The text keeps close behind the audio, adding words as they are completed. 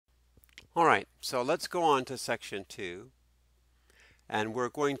All right, so let's go on to section 2, and we're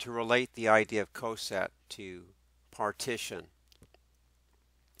going to relate the idea of coset to partition.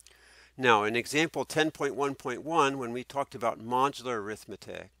 Now, in example 10.1.1, when we talked about modular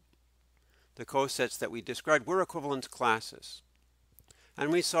arithmetic, the cosets that we described were equivalence classes.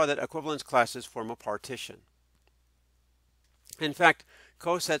 And we saw that equivalence classes form a partition. In fact,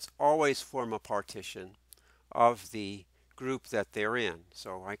 cosets always form a partition of the group that they're in.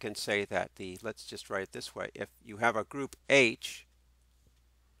 So I can say that let's just write it this way. If you have a group H,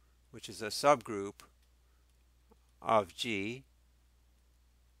 which is a subgroup of G,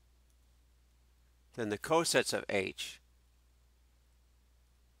 then the cosets of H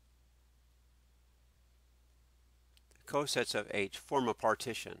form a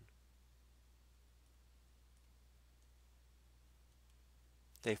partition.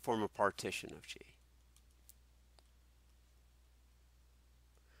 They form a partition of G.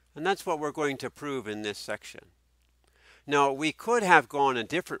 And that's what we're going to prove in this section. Now, we could have gone a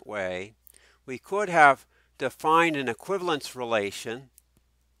different way. We could have defined an equivalence relation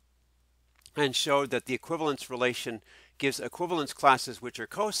and showed that the equivalence relation gives equivalence classes which are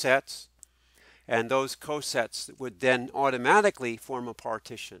cosets, and those cosets would then automatically form a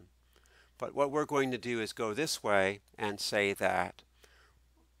partition. But what we're going to do is go this way and say that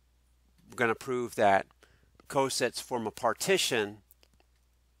we're going to prove that cosets form a partition,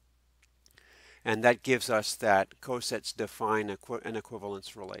 and that gives us that cosets define an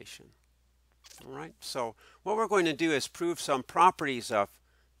equivalence relation. All right, so what we're going to do is prove some properties of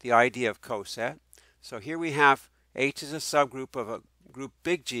the idea of coset. So here we have H is a subgroup of a group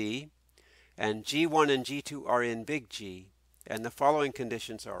big G, and G1 and G2 are in big G, and the following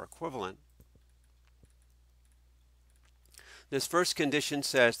conditions are equivalent. This first condition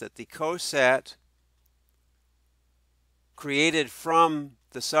says that the coset created from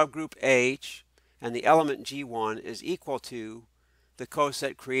the subgroup H and the element G1 is equal to the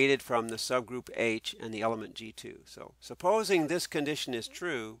coset created from the subgroup H and the element G2. So supposing this condition is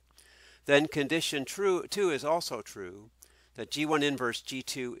true, then condition 2 is also true, that G1 inverse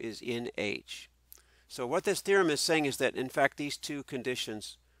G2 is in H. So what this theorem is saying is that in fact these two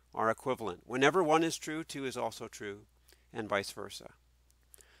conditions are equivalent. Whenever one is true, 2 is also true, and vice versa.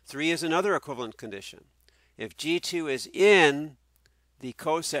 3 is another equivalent condition. If G2 is in the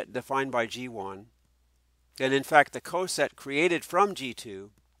coset defined by G1, then in fact the coset created from G2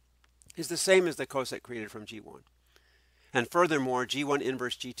 is the same as the coset created from G1. And furthermore, G1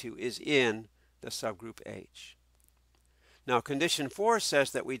 inverse G2 is in the subgroup H. Now condition 4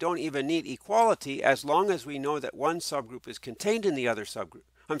 says that we don't even need equality as long as we know that one subgroup is contained in the other subgroup.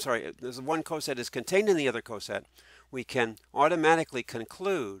 There's one coset is contained in the other coset. We can automatically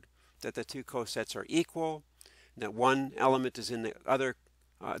conclude that the two cosets are equal, that one element is in the other,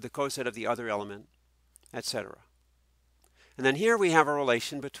 the coset of the other element, etc. And then here we have a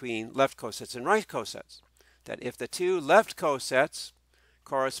relation between left cosets and right cosets, that if the two left cosets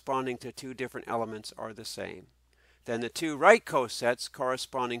corresponding to two different elements are the same, then the two right cosets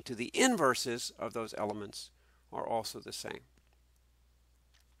corresponding to the inverses of those elements are also the same.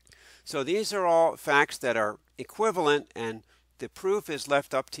 So these are all facts that are equivalent, and the proof is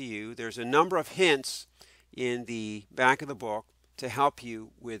left up to you. There's a number of hints in the back of the book to help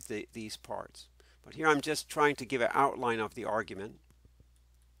you with these parts. But here I'm just trying to give an outline of the argument.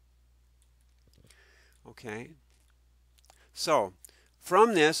 Okay. So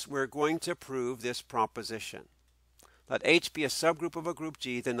from this, we're going to prove this proposition. Let H be a subgroup of a group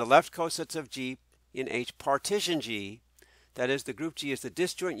G, then the left cosets of G in H partition G. That is, the group G is the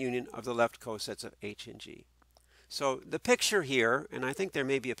disjoint union of the left cosets of H and G. So the picture here, and I think there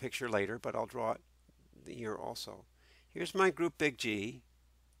may be a picture later, but I'll draw it here also. Here's my group big G,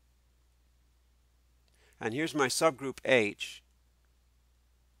 and here's my subgroup H.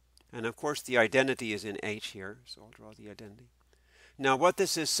 And of course the identity is in H here, so I'll draw the identity. Now what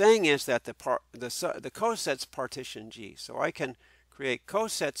this is saying is that the cosets partition G. So I can create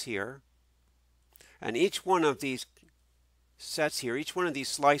cosets here, and each one of these sets here, each one of these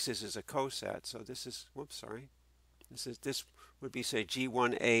slices is a coset. So this is, this would be, say,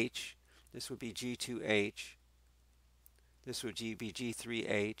 G1H, this would be G2H, this would be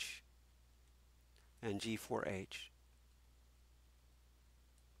G3H, and G4H.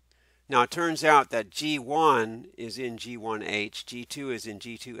 Now it turns out that G1 is in G1H, G2 is in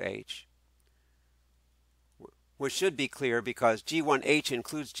G2H, which should be clear because G1H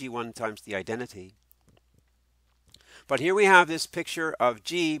includes G1 times the identity. But here we have this picture of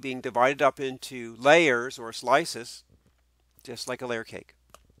G being divided up into layers or slices, just like a layer cake.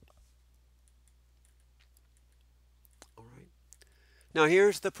 All right. Now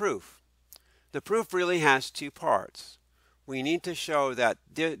here's the proof. the proof really has two parts. We need to show that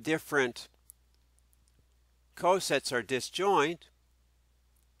different cosets are disjoint,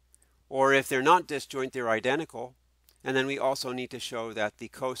 or if they're not disjoint, they're identical. And then we also need to show that the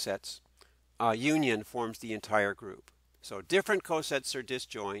cosets union forms the entire group. So different cosets are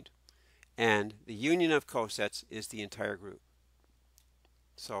disjoint, and the union of cosets is the entire group.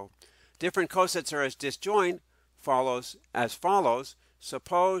 So different cosets are as disjoint follows as follows.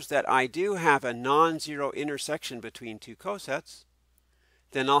 Suppose that I do have a non-zero intersection between two cosets,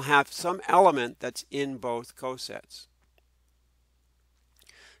 then I'll have some element that's in both cosets.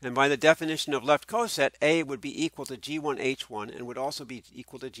 And by the definition of left coset, A would be equal to G1H1 and would also be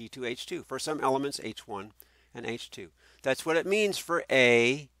equal to G2H2 for some elements H1 and H2. That's what it means for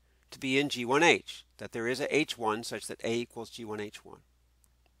A to be in G1H, that there is a H1 such that A equals G1H1.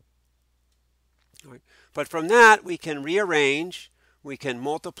 All right. But from that, we can rearrange, we can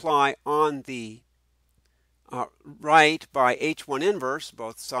multiply on the right by H1 inverse,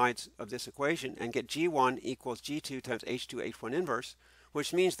 both sides of this equation, and get G1 equals G2 times H2 H1 inverse,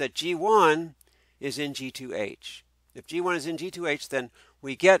 which means that G1 is in G2H. If G1 is in G2H, then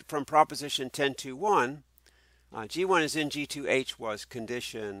we get from proposition 10.2.1, G1 is in G2H was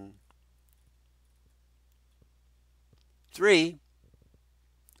condition 3.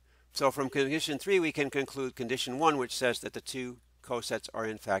 So from condition 3, we can conclude condition 1, which says that the two cosets are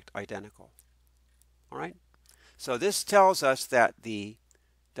in fact identical. All right? So this tells us that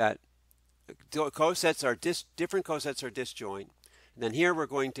cosets are different cosets are disjoint. And then here we're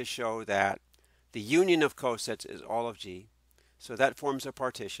going to show that the union of cosets is all of G. So that forms a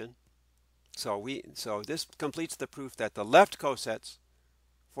partition. So this completes the proof that the left cosets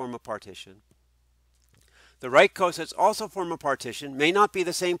form a partition. The right cosets also form a partition. May not be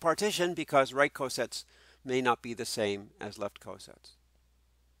the same partition because right cosets may not be the same as left cosets.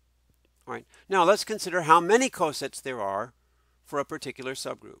 All right. Now let's consider how many cosets there are for a particular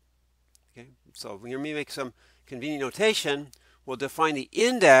subgroup. Okay. So let me make some convenient notation. We'll define the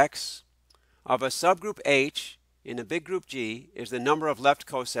index of a subgroup H in a big group G is the number of left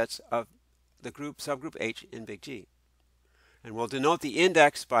cosets of the group subgroup H in big G. And we'll denote the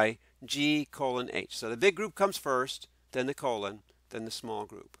index by G colon H. So the big group comes first, then the colon, then the small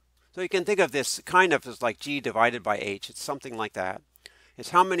group. So you can think of this kind of as like G divided by H. It's something like that. It's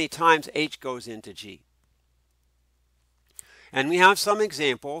how many times H goes into G. And we have some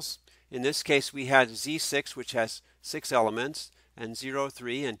examples. In this case, we had Z6, which has 6 elements, and 0,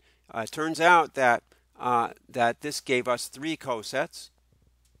 3. And it turns out that, that this gave us 3 cosets.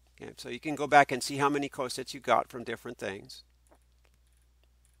 Okay, so you can go back and see how many cosets you got from different things.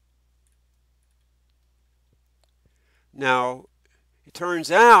 Now, it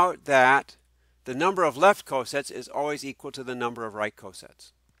turns out that the number of left cosets is always equal to the number of right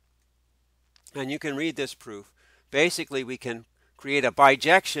cosets. And you can read this proof. Basically, we can create a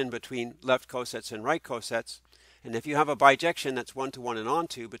bijection between left cosets and right cosets. And if you have a bijection that's 1 to 1 and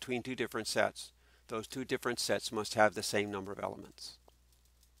onto between two different sets, those two different sets must have the same number of elements.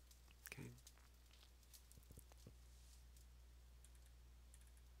 Okay.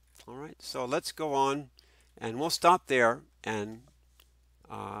 All right, so let's go on, and we'll stop there and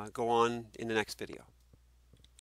go on in the next video.